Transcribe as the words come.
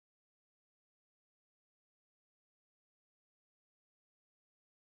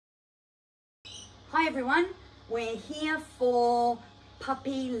Hi everyone, we're here for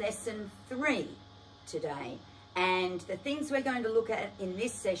puppy lesson 3 today, and the things we're going to look at in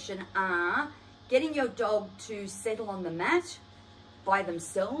this session are getting your dog to settle on the mat by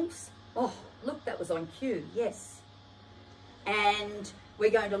themselves. Oh, look, that was on cue, yes. And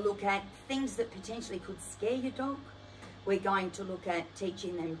we're going to look at things that potentially could scare your dog. We're going to look at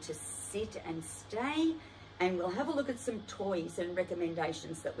teaching them to sit and stay, and we'll have a look at some toys and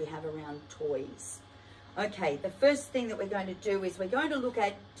recommendations that we have around toys. Okay, the first thing that we're going to do is we're going to look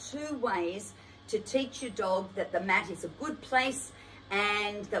at 2 ways to teach your dog that the mat is a good place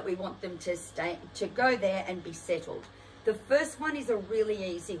and that we want them to go there and be settled. The first one is a really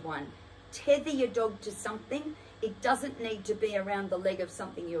easy one. Tether your dog to something. It doesn't need to be around the leg of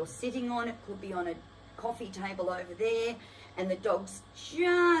something you're sitting on. It could be on a coffee table over there, and the dog's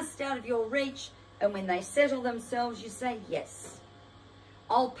just out of your reach. And when they settle themselves, you say, yes,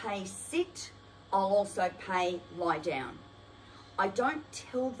 I'll pay sit. I'll also pay lie down. I don't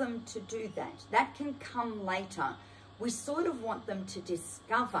tell them to do that. That can come later. We sort of want them to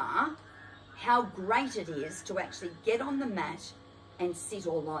discover how great it is to actually get on the mat and sit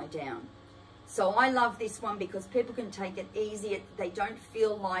or lie down. So I love this one because people can take it easy. They don't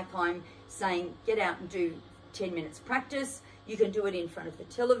feel like I'm saying, get out and do 10 minutes practice. You can do it in front of the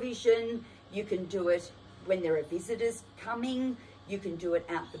television. You can do it when there are visitors coming. You can do it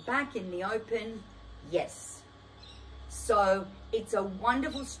out the back in the open. Yes. So it's a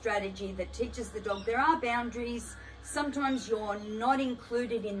wonderful strategy that teaches the dog there are boundaries. Sometimes you're not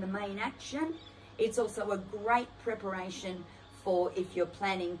included in the main action. It's also a great preparation for if you're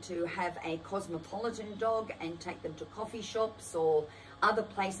planning to have a cosmopolitan dog and take them to coffee shops or other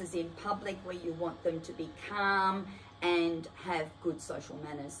places in public where you want them to be calm and have good social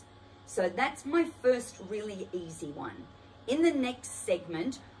manners. So that's my first really easy one. In the next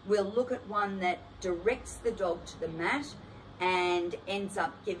segment, we'll look at one that directs the dog to the mat and ends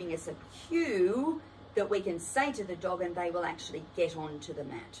up giving us a cue that we can say to the dog and they will actually get onto the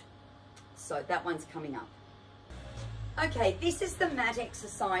mat. So that one's coming up. Okay, this is the mat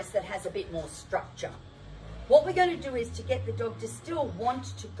exercise that has a bit more structure. What we're going to do is to get the dog to still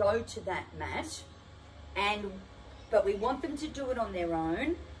want to go to that mat, but we want them to do it on their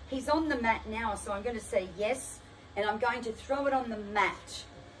own. He's on the mat now, so I'm going to say yes, and I'm going to throw it on the mat.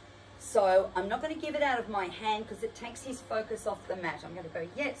 So I'm not going to give it out of my hand because it takes his focus off the mat. I'm going to go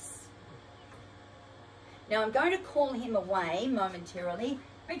yes. Now I'm going to call him away momentarily.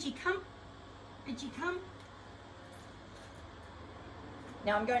 Reggie, come. Reggie, come.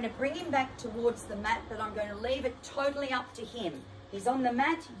 Now I'm going to bring him back towards the mat, but I'm going to leave it totally up to him. He's on the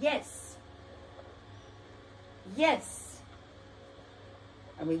mat, yes. Yes.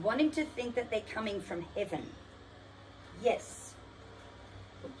 And we want him to think that they're coming from heaven. Yes.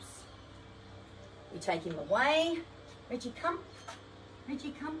 Oops. We take him away. Reggie, come.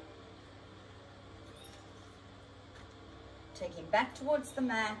 Reggie, come. Take him back towards the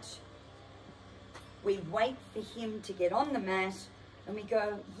mat. We wait for him to get on the mat. And we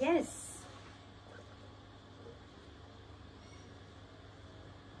go, yes.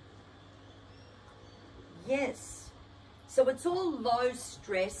 Yes. So it's all low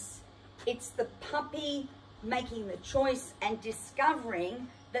stress. It's the puppy making the choice and discovering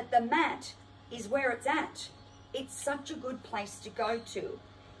that the mat is where it's at. It's such a good place to go to.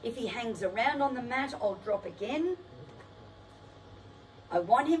 If he hangs around on the mat, I'll drop again. I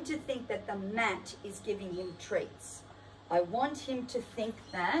want him to think that the mat is giving him treats. I want him to think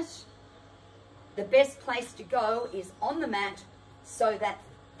that the best place to go is on the mat so that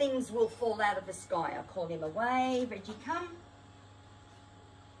things will fall out of the sky. I call him away. Reggie, come.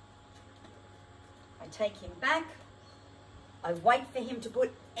 I take him back. I wait for him to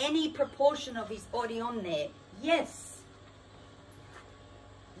put any proportion of his body on there. Yes.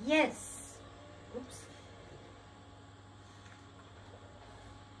 Yes. Oops.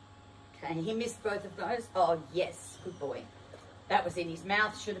 Okay, he missed both of those. Oh, yes. Good boy. That was in his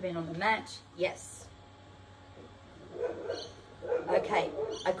mouth. Should have been on the mat. Yes. Okay,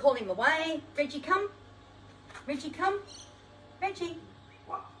 I call him away. Reggie, come. Reggie, come. Reggie.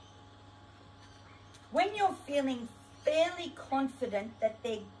 When you're feeling fairly confident that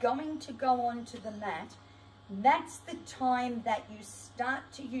they're going to go onto the mat, that's the time that you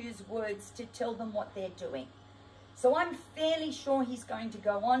start to use words to tell them what they're doing. So I'm fairly sure he's going to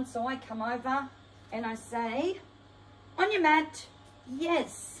go on, so I come over and I say, on your mat,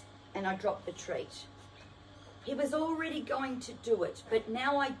 yes, and I drop the treat. He was already going to do it, but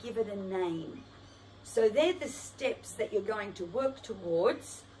now I give it a name. So they're the steps that you're going to work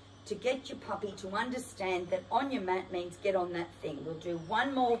towards to get your puppy to understand that on your mat means get on that thing. We'll do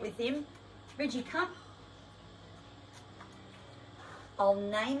one more with him. Reggie, come. I'll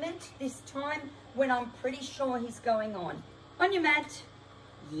name it this time when I'm pretty sure he's going on. On your mat.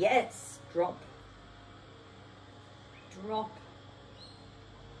 Yes. Drop. Drop.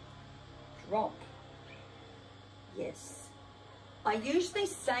 Drop. Yes. I usually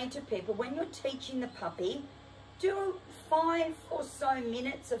say to people, when you're teaching the puppy, do 5 or so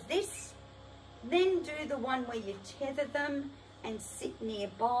minutes of this, then do the one where you tether them and sit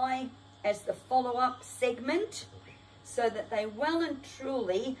nearby as the follow-up segment, so that they well and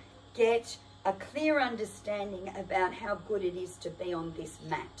truly get a clear understanding about how good it is to be on this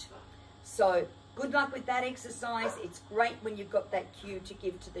mat. So good luck with that exercise. It's great when you've got that cue to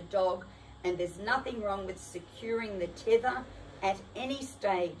give to the dog, and there's nothing wrong with securing the tether at any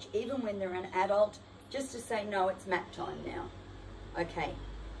stage, even when they're an adult, just to say, no, it's mat time now. Okay,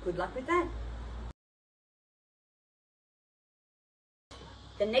 good luck with that.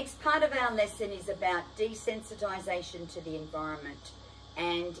 The next part of our lesson is about desensitization to the environment,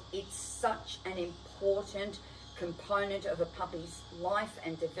 and it's such an important component of a puppy's life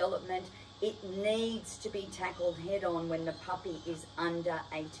and development. It needs to be tackled head on when the puppy is under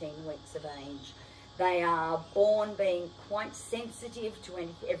 18 weeks of age. They are born being quite sensitive to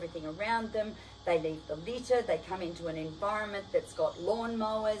everything around them. They leave the litter, they come into an environment that's got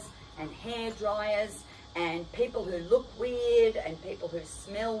lawnmowers and hair dryers and people who look weird and people who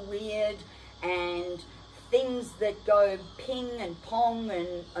smell weird and things that go ping and pong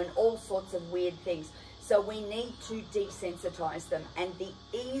and all sorts of weird things. So we need to desensitize them, and the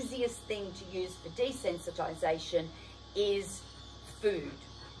easiest thing to use for desensitization is food.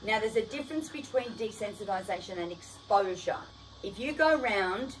 Now there's a difference between desensitization and exposure. If you go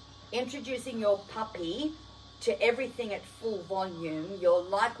around introducing your puppy to everything at full volume, you're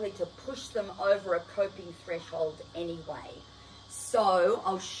likely to push them over a coping threshold anyway. So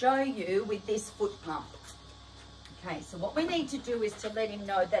I'll show you with this foot pump. Okay, so what we need to do is to let him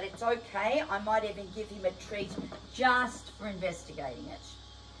know that it's okay. I might even give him a treat just for investigating it.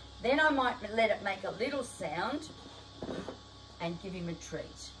 Then I might let it make a little sound and give him a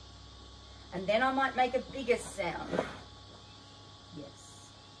treat. And then I might make a bigger sound. Yes.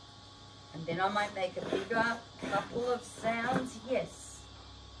 And then I might make a bigger couple of sounds. Yes.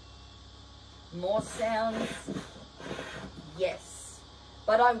 More sounds. Yes.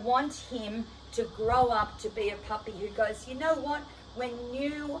 But I want him to grow up to be a puppy who goes, you know what? When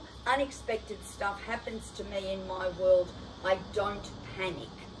new, unexpected stuff happens to me in my world, I don't panic.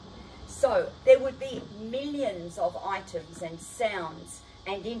 So there would be millions of items and sounds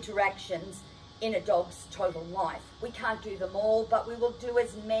and interactions in a dog's total life. We can't do them all, but we will do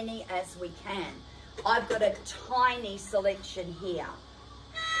as many as we can. I've got a tiny selection here.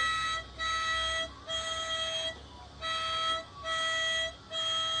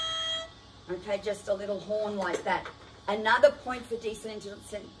 Okay, just a little horn like that. Another point for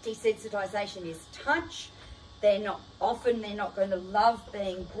desensitization is touch. They're not going to love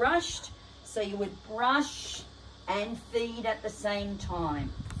being brushed. So you would brush and feed at the same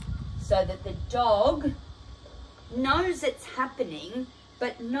time, so that the dog knows it's happening,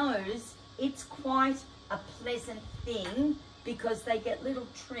 but knows it's quite a pleasant thing because they get little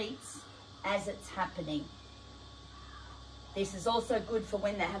treats as it's happening. This is also good for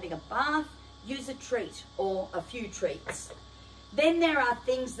when they're having a bath. Use a treat or a few treats. Then there are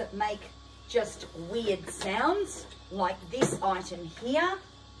things that make just weird sounds, like this item here.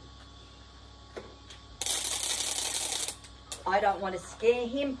 I don't want to scare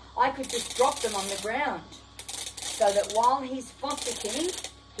him. I could just drop them on the ground so that while he's fossicking,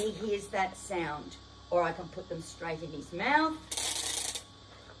 he hears that sound. Or I can put them straight in his mouth.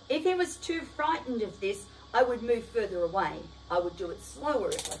 If he was too frightened of this, I would move further away. I would do it slower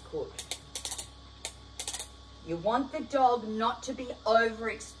if I could. You want the dog not to be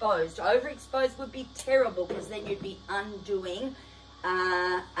overexposed. Overexposed would be terrible because then you'd be undoing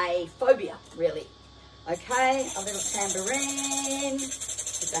a phobia, really. Okay, a little tambourine,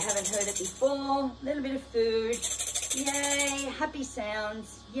 if they haven't heard it before. A little bit of food. Yay, happy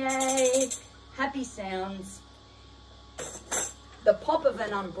sounds. Yay, happy sounds. The pop of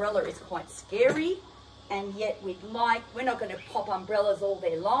an umbrella is quite scary, and yet we're not going to pop umbrellas all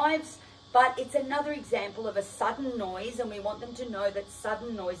their lives. But it's another example of a sudden noise, and we want them to know that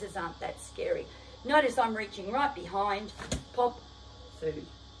sudden noises aren't that scary. Notice I'm reaching right behind, pop, food.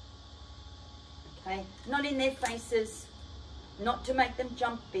 Okay, not in their faces, not to make them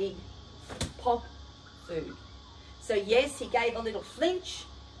jump big, pop, food. So yes, he gave a little flinch,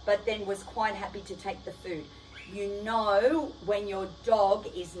 but then was quite happy to take the food. You know when your dog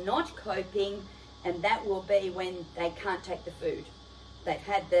is not coping, and that will be when they can't take the food. they've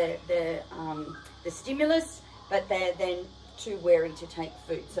had the stimulus, but they're then too wary to take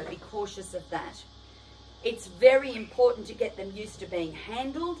food. So be cautious of that. It's very important to get them used to being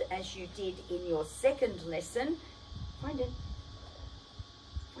handled, as you did in your second lesson. Find it.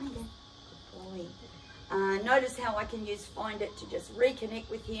 Find it. Good boy. Notice how I can use find it to just reconnect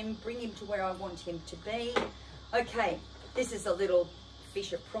with him, bring him to where I want him to be. Okay, this is a little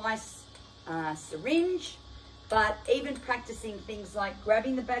Fisher-Price syringe, but even practicing things like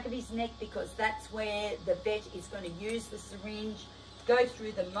grabbing the back of his neck, because that's where the vet is going to use the syringe, go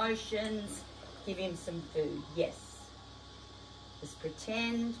through the motions, give him some food. Yes. Just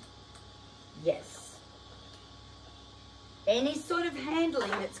pretend. Yes. Any sort of handling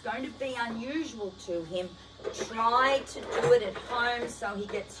that's going to be unusual to him, try to do it at home so he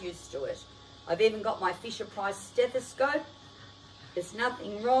gets used to it. I've even got my Fisher-Price stethoscope. There's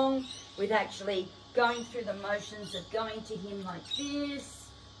nothing wrong with actually going through the motions of going to him like this,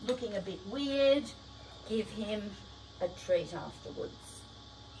 looking a bit weird. Give him a treat afterwards.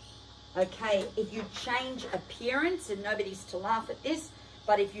 Okay, if you change appearance, and nobody's to laugh at this,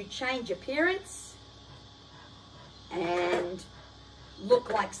 but if you change appearance and look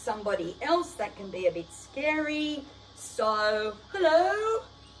like somebody else, that can be a bit scary. So, hello,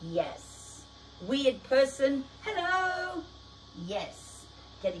 yes. Weird person, hello, yes.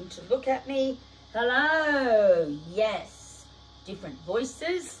 Getting to look at me, hello, yes. Different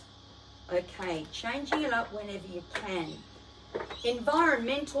voices. Okay, changing it up whenever you can.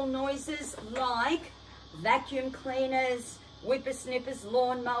 Environmental noises like vacuum cleaners, whippersnippers,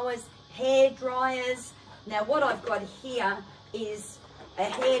 lawn mowers, hair dryers. Now what I've got here is a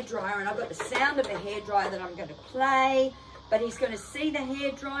hair dryer, and I've got the sound of a hair dryer that I'm going to play, but he's going to see the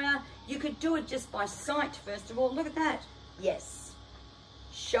hair dryer. You could do it just by sight first of all. Look at that. Yes.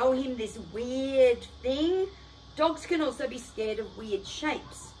 Show him this weird thing. Dogs can also be scared of weird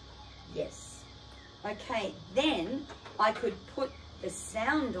shapes. Yes. Okay, then I could put the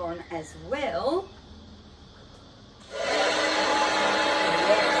sound on as well. Yes.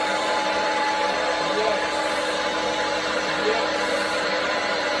 Yes. Yes.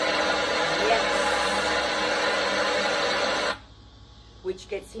 Yes. Which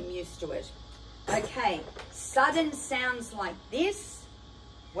gets him used to it. Okay, sudden sounds like this.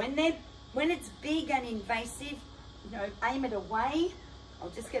 When it's big and invasive, you know, aim it away. I'll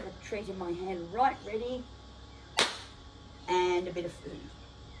just get a treat in my hand, right, ready. And a bit of food.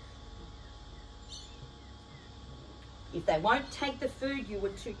 If they won't take the food, you were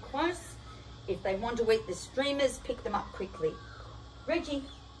too close. If they want to eat the streamers, pick them up quickly. Reggie,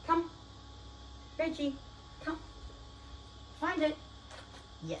 come. Reggie, come. Find it.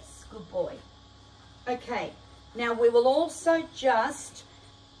 Yes, good boy. Okay, now we will also just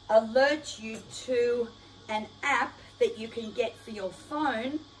alert you to an app that you can get for your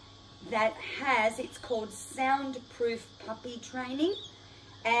phone that has, it's called Soundproof Puppy Training,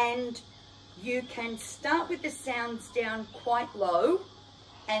 and you can start with the sounds down quite low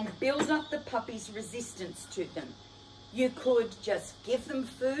and build up the puppy's resistance to them. You could just give them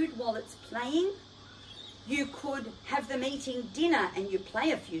food while it's playing. You could have them eating dinner and you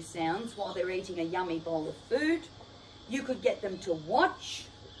play a few sounds while they're eating a yummy bowl of food. You could get them to watch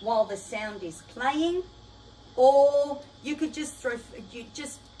while the sound is playing, or you could just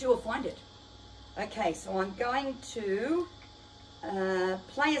do a find it. Okay, so I'm going to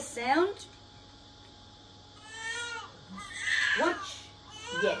play a sound. Watch.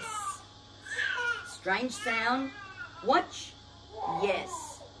 Yes. Strange sound. Watch.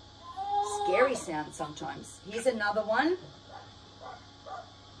 Yes. Scary sound sometimes. Here's another one.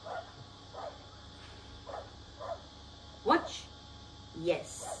 Watch.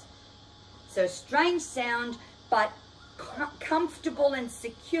 Yes. So strange sound, but comfortable and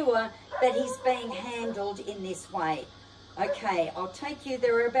secure that he's being handled in this way. Okay, I'll take you,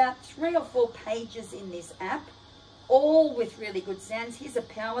 there are about 3 or 4 pages in this app, all with really good sounds. Here's a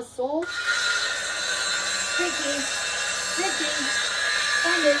power saw. Tricky, tricky,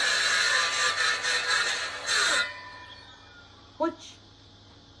 find it. Watch.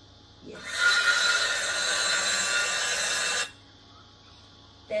 Yes.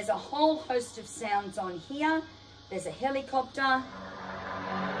 There's a whole host of sounds on here. There's a helicopter.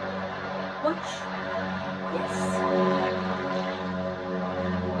 Watch. Yes.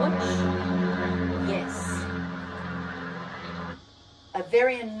 Watch. Yes. A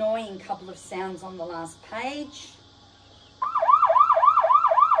very annoying couple of sounds on the last page.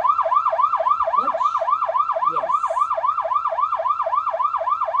 Watch. Yes.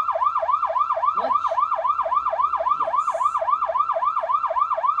 Watch.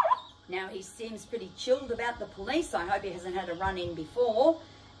 Yes. Now he seems pretty chilled about the police. I hope he hasn't had a run-in before.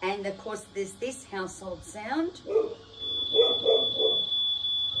 And of course there's this household sound.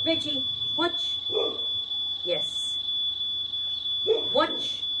 Reggie, watch. Yes.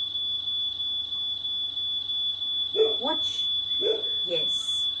 Watch. Watch.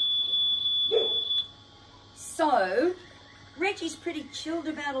 Yes. So, Reggie's pretty chilled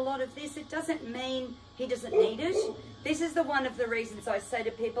about a lot of this. It doesn't mean he doesn't need it. This is one of the reasons I say to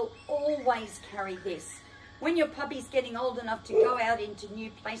people, always carry this. When your puppy's getting old enough to go out into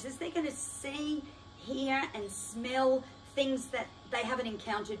new places, they're going to see, hear and smell things that they haven't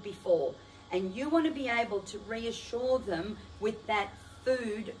encountered before. And you want to be able to reassure them with that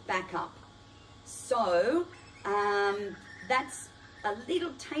food backup. So, that's a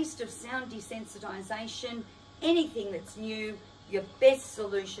little taste of sound desensitization. Anything that's new, your best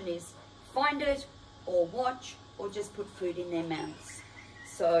solution is find it or watch or just put food in their mouths.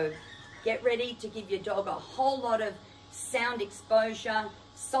 So get ready to give your dog a whole lot of sound exposure,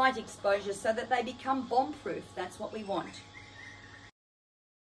 sight exposure, so that they become bomb-proof. That's what we want.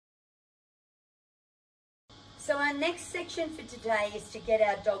 So our next section for today is to get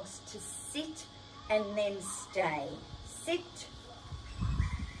our dogs to sit and then stay. Sit.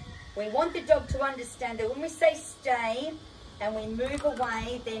 We want the dog to understand that when we say stay and we move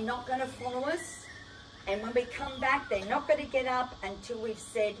away, they're not going to follow us. And when we come back, they're not going to get up until we've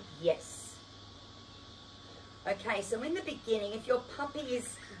said yes. Okay, so in the beginning, if your puppy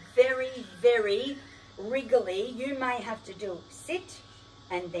is very, very wriggly, you may have to do sit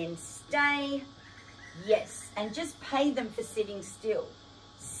and then stay, yes. And just pay them for sitting still.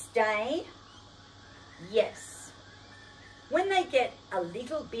 Stay, yes. When they get a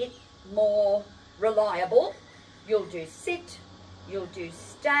little bit more reliable, you'll do sit, you'll do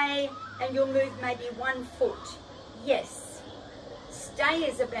stay, and you'll move maybe 1 foot. Yes. Stay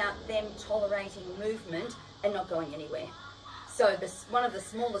is about them tolerating movement and not going anywhere. So one of the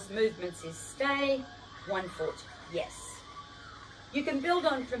smallest movements is stay, 1 foot. Yes. You can build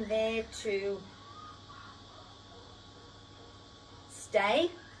on from there to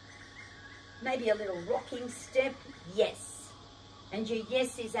stay, maybe a little rocking step. Yes. And your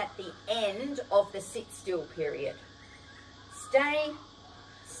yes is at the end of the sit still period. Stay,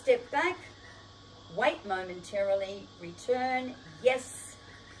 step back, wait momentarily, return, yes,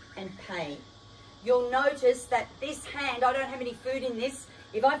 and pay. You'll notice that this hand, I don't have any food in this.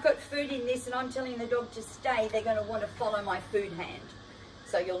 If I've got food in this and I'm telling the dog to stay, they're going to want to follow my food hand.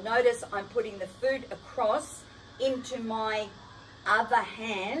 So you'll notice I'm putting the food across into my other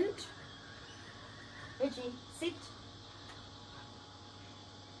hand. Reggie, sit.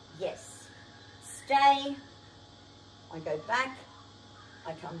 Yes. Stay. I go back.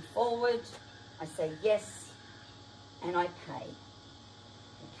 I come forward. I say yes. And I pay.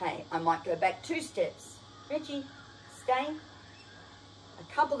 Okay, I might go back 2 steps. Reggie, stay.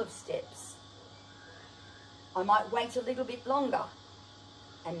 A couple of steps. I might wait a little bit longer.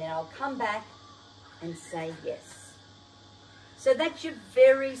 And then I'll come back and say yes. So that's your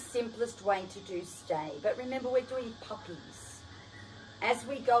very simplest way to do stay. But remember, we're doing puppies. As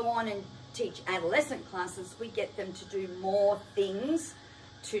we go on and teach adolescent classes, we get them to do more things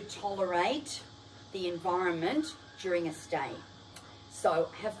to tolerate the environment during a stay. So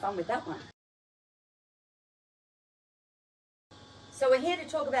have fun with that one. So we're here to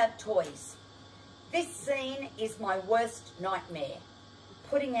talk about toys. This scene is my worst nightmare.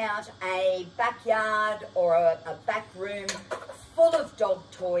 Putting out a backyard or a back room full of dog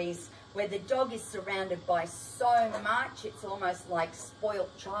toys where the dog is surrounded by so much, it's almost like spoilt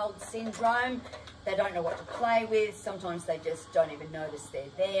child syndrome. They don't know what to play with. Sometimes they just don't even notice they're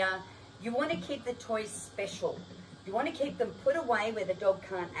there. You want to keep the toys special. You want to keep them put away where the dog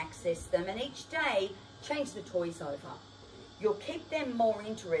can't access them, and each day change the toys over. You'll keep them more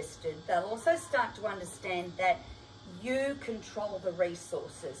interested. They'll also start to understand that you control the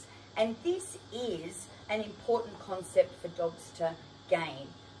resources. And this is an important concept for dogs to gain.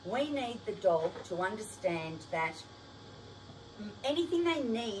 We need the dog to understand that anything they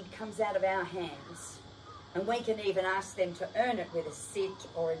need comes out of our hands. And we can even ask them to earn it with a sit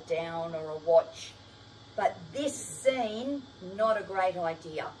or a down or a watch. But this scene, not a great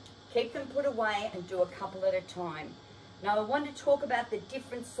idea. Keep them put away and do a couple at a time. Now I want to talk about the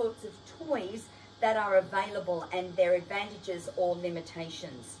different sorts of toys that are available and their advantages or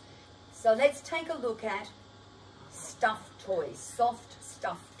limitations. So let's take a look at stuffed toys, soft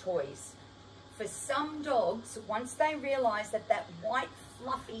stuffed toys. For some dogs, once they realize that that white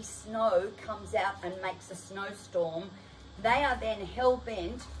fluffy snow comes out and makes a snowstorm, they are then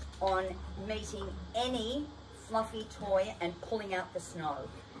hell-bent on meeting any fluffy toy and pulling out the snow.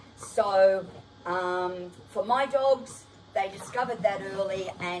 So for my dogs, they discovered that early,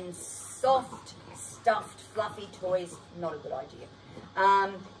 and soft, stuffed, fluffy toys, not a good idea.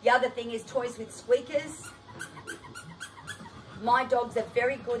 The other thing is toys with squeakers. My dogs are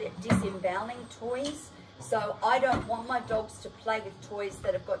very good at disemboweling toys, so I don't want my dogs to play with toys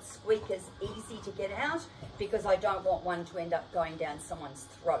that have got squeakers easy to get out, because I don't want one to end up going down someone's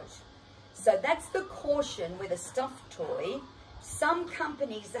throat. So that's the caution with a stuffed toy. Some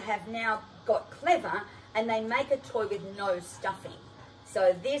companies have now got clever and they make a toy with no stuffing.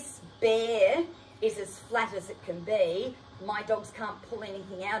 So this bear is as flat as it can be. My dogs can't pull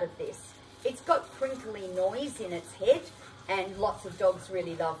anything out of this. It's got crinkly noise in its head, and lots of dogs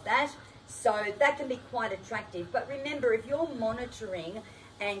really love that. So that can be quite attractive. But remember, if you're monitoring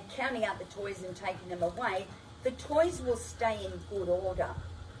and counting out the toys and taking them away, the toys will stay in good order.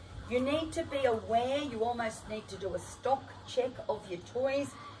 You need to be aware, you almost need to do a stock check of your toys.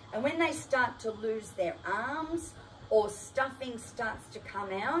 And when they start to lose their arms or stuffing starts to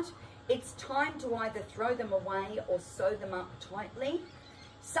come out, it's time to either throw them away or sew them up tightly.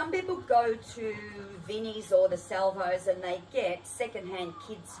 Some people go to Vinnie's or the Salvos and they get secondhand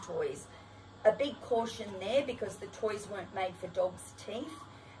kids' toys. A big caution there, because the toys weren't made for dogs' teeth,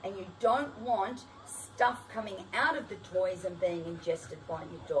 and you don't want stuff coming out of the toys and being ingested by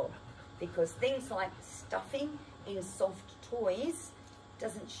your dog, because things like stuffing in soft toys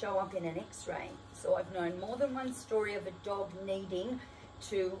doesn't show up in an x-ray. So I've known more than one story of a dog needing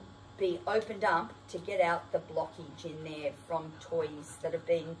to be opened up to get out the blockage in there from toys that have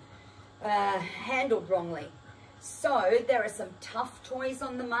been handled wrongly. So there are some tough toys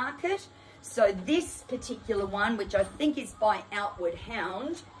on the market. So this particular one, which I think is by Outward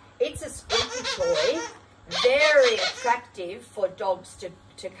Hound, it's a squeaky toy, very attractive for dogs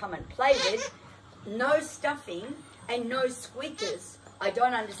to come and play with. No stuffing and no squeakers. I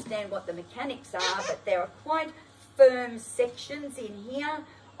don't understand what the mechanics are, but there are quite firm sections in here.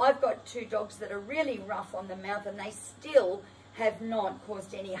 I've got two dogs that are really rough on the mouth, and they still have not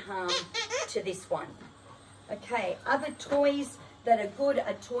caused any harm to this one. Okay, other toys that are good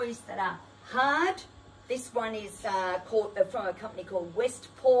are toys that are hard. This one is from a company called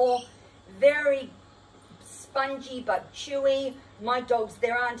Westpaw. Very spongy but chewy. My dogs,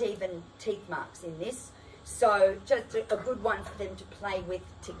 there aren't even teeth marks in this. So just a good one for them to play with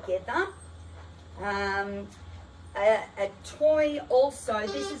together. A toy also,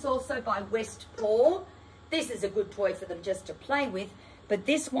 this is also by Westpaw. This is a good toy for them just to play with. But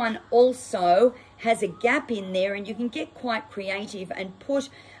this one also has a gap in there, and you can get quite creative and put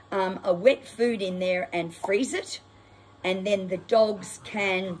a wet food in there and freeze it. And then the dogs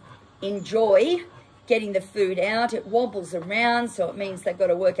can enjoy getting the food out. It wobbles around, so it means they've got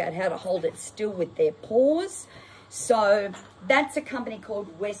to work out how to hold it still with their paws. So that's a company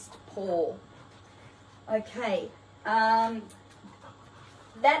called Westpaw. Okay, that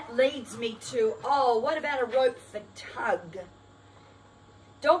leads me to, what about a rope for tug?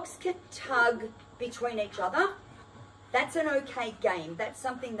 Dogs can tug between each other. That's an okay game. That's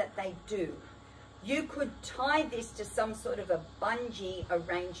something that they do. You could tie this to some sort of a bungee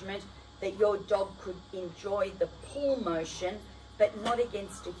arrangement that your dog could enjoy the pull motion, but not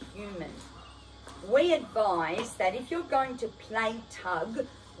against a human. We advise that if you're going to play tug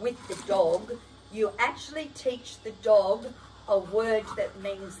with the dog, you actually teach the dog a word that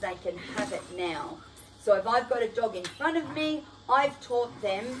means they can have it now. So if I've got a dog in front of me, I've taught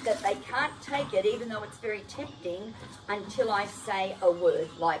them that they can't take it, even though it's very tempting, until I say a word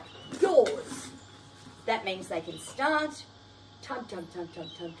like yours. That means they can start, tug, tug, tug, tug,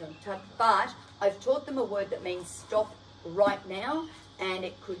 tug, tug, tug, but I've taught them a word that means stop right now, and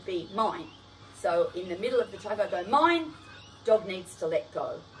it could be mine. So in the middle of the tug, I go, mine, dog needs to let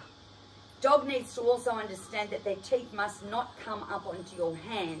go. Dog needs to also understand that their teeth must not come up onto your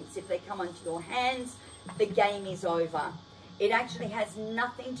hands. If they come onto your hands, the game is over. It actually has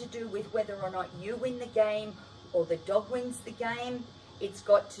nothing to do with whether or not you win the game or the dog wins the game. It's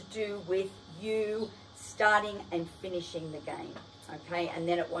got to do with you starting and finishing the game, okay? And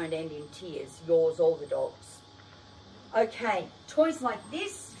then it won't end in tears, yours or the dog's. Okay, toys like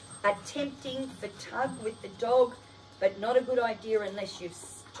this are tempting for tug with the dog, but not a good idea unless you've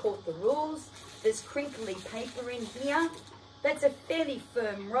taught the rules. There's crinkly paper in here. That's a fairly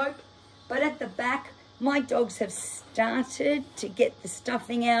firm rope, but at the back, my dogs have started to get the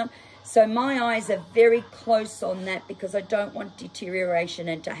stuffing out, so my eyes are very close on that because I don't want deterioration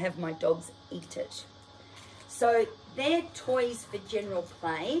and to have my dogs eat it. So they're toys for general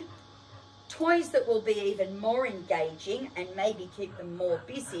play. Toys that will be even more engaging and maybe keep them more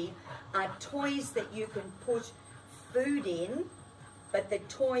busy are toys that you can put food in but the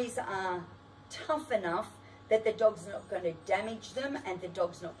toys are tough enough that the dog's not going to damage them and the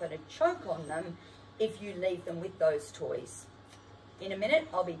dog's not going to choke on them if you leave them with those toys. In a minute,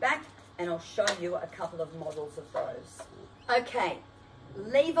 I'll be back and I'll show you a couple of models of those. Okay,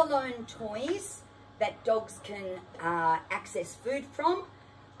 leave alone toys that dogs can access food from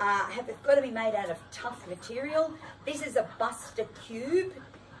have got to be made out of tough material. This is a Buster Cube.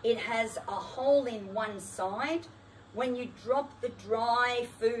 It has a hole in one side. When you drop the dry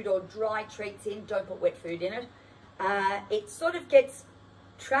food or dry treats in, don't put wet food in it, it sort of gets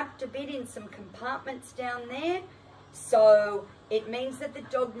trapped a bit in some compartments down there. So it means that the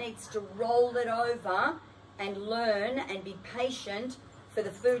dog needs to roll it over and learn and be patient for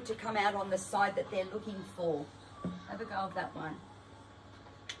the food to come out on the side that they're looking for. Have a go of that one.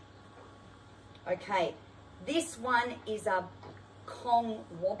 Okay, this one is a Kong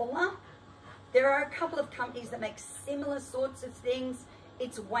Wobbler. There are a couple of companies that make similar sorts of things.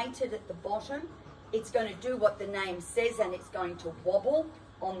 It's weighted at the bottom. It's going to do what the name says and it's going to wobble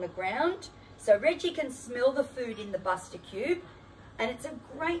on the ground. So Reggie can smell the food in the Buster Cube and it's a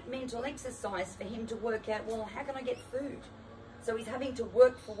great mental exercise for him to work out, well, how can I get food? So he's having to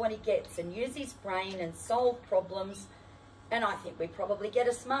work for what he gets and use his brain and solve problems. And I think we probably get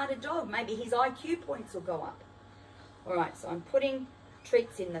a smarter dog. Maybe his IQ points will go up. All right, so I'm putting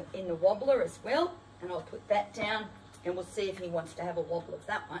treats in the wobbler as well, and I'll put that down and we'll see if he wants to have a wobble of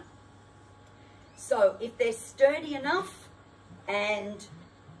that one. So if they're sturdy enough, and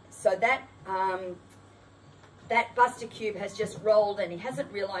so that that Buster Cube has just rolled and he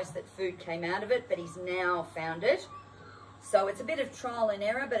hasn't realized that food came out of it, but he's now found it. So it's a bit of trial and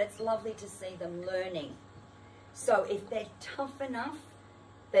error, but it's lovely to see them learning. So if they're tough enough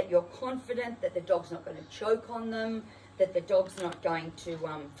that you're confident that the dog's not going to choke on them, that the dog's not going to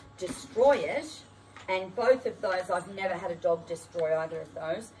destroy it, and both of those, I've never had a dog destroy either of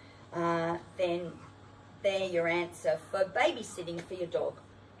those, then they're your answer for babysitting for your dog.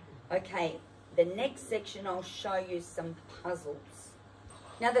 Okay, the next section I'll show you some puzzles.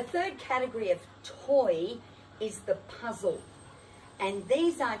 Now the third category of toy is the puzzle. And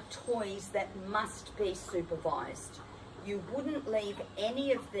these are toys that must be supervised. You wouldn't leave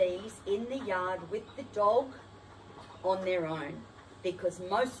any of these in the yard with the dog on their own because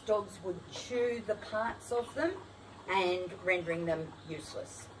most dogs would chew the parts of them and rendering them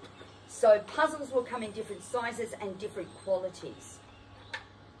useless. So puzzles will come in different sizes and different qualities.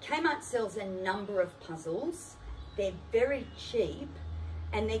 Kmart sells a number of puzzles. They're very cheap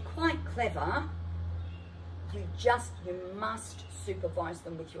and they're quite clever. You must supervise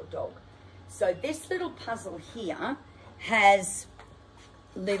them with your dog. So this little puzzle here has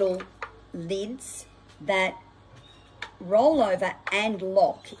little lids that roll over and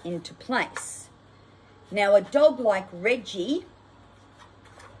lock into place. Now a dog like Reggie,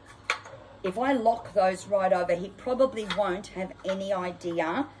 if I lock those right over, he probably won't have any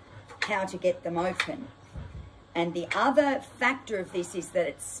idea how to get them open. And the other factor of this is that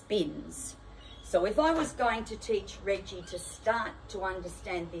it spins. So if I was going to teach Reggie to start to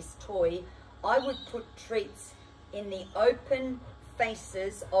understand this toy, I would put treats in the open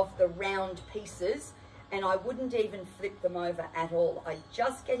faces of the round pieces and I wouldn't even flip them over at all. I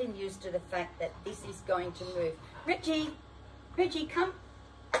just get him used to the fact that this is going to move. Reggie, come.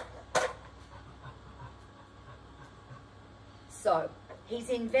 So he's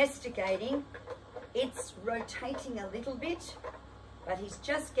investigating. It's rotating a little bit, but he's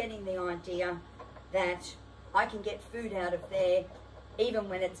just getting the idea that I can get food out of there even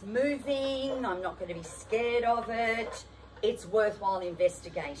when it's moving. I'm not going to be scared of it. It's worthwhile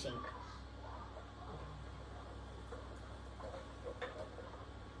investigating.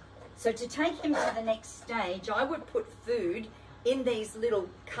 So to take him to the next stage, I would put food in these little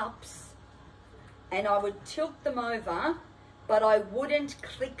cups and I would tilt them over, but I wouldn't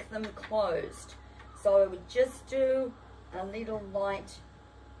click them closed. So I would just do a little light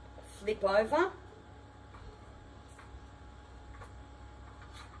flip over.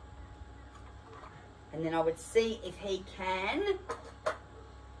 And then I would see if he can,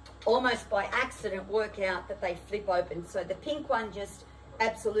 almost by accident, work out that they flip open. So the pink one just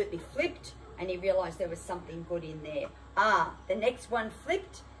absolutely flipped and he realized there was something good in there. The next one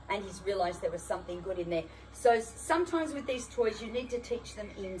flipped and he's realized there was something good in there. So sometimes with these toys, you need to teach them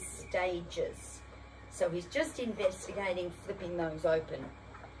in stages. So he's just investigating flipping those open.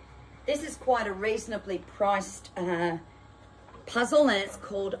 This is quite a reasonably priced puzzle and it's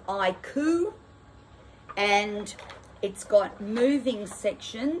called IQ. And it's got moving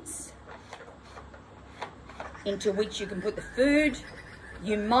sections into which you can put the food.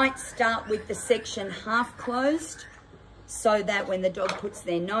 You might start with the section half closed so that when the dog puts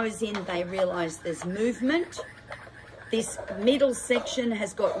their nose in, they realize there's movement. This middle section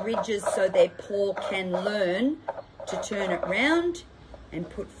has got ridges so their paw can learn to turn it round and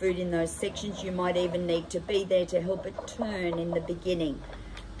put food in those sections. You might even need to be there to help it turn in the beginning.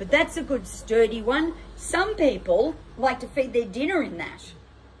 But that's a good sturdy one. Some people like to feed their dinner in that.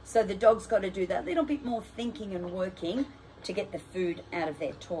 So the dog's got to do that little bit more thinking and working to get the food out of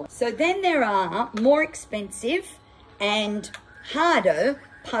their toy. So then there are more expensive and harder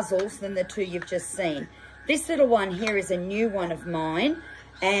puzzles than the two you've just seen. This little one here is a new one of mine,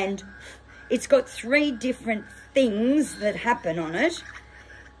 and it's got 3 different things that happen on it.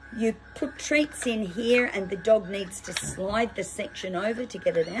 You put treats in here and the dog needs to slide the section over to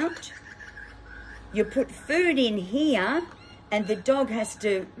get it out. You put food in here and the dog has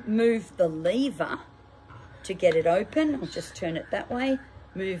to move the lever to get it open. I'll just turn it that way,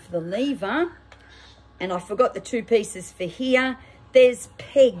 move the lever. And I forgot the 2 pieces for here. There's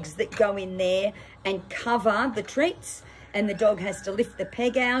pegs that go in there and cover the treats, and the dog has to lift the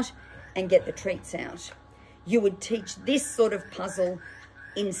peg out and get the treats out. You would teach this sort of puzzle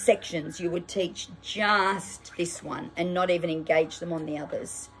in sections. You would teach just this one and not even engage them on the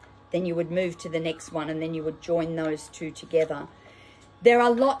others. Then you would move to the next one and then you would join those 2 together. There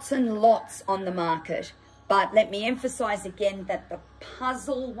are lots and lots on the market, but let me emphasize again that the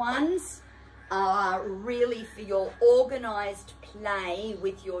puzzle ones are really for your organized play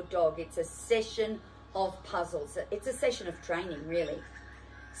with your dog. It's a session of puzzles. It's a session of training, really.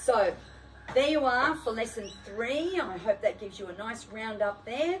 So there you are for lesson 3. I hope that gives you a nice round up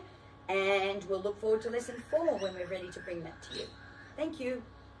there, and we'll look forward to lesson 4 when we're ready to bring that to you. Thank you.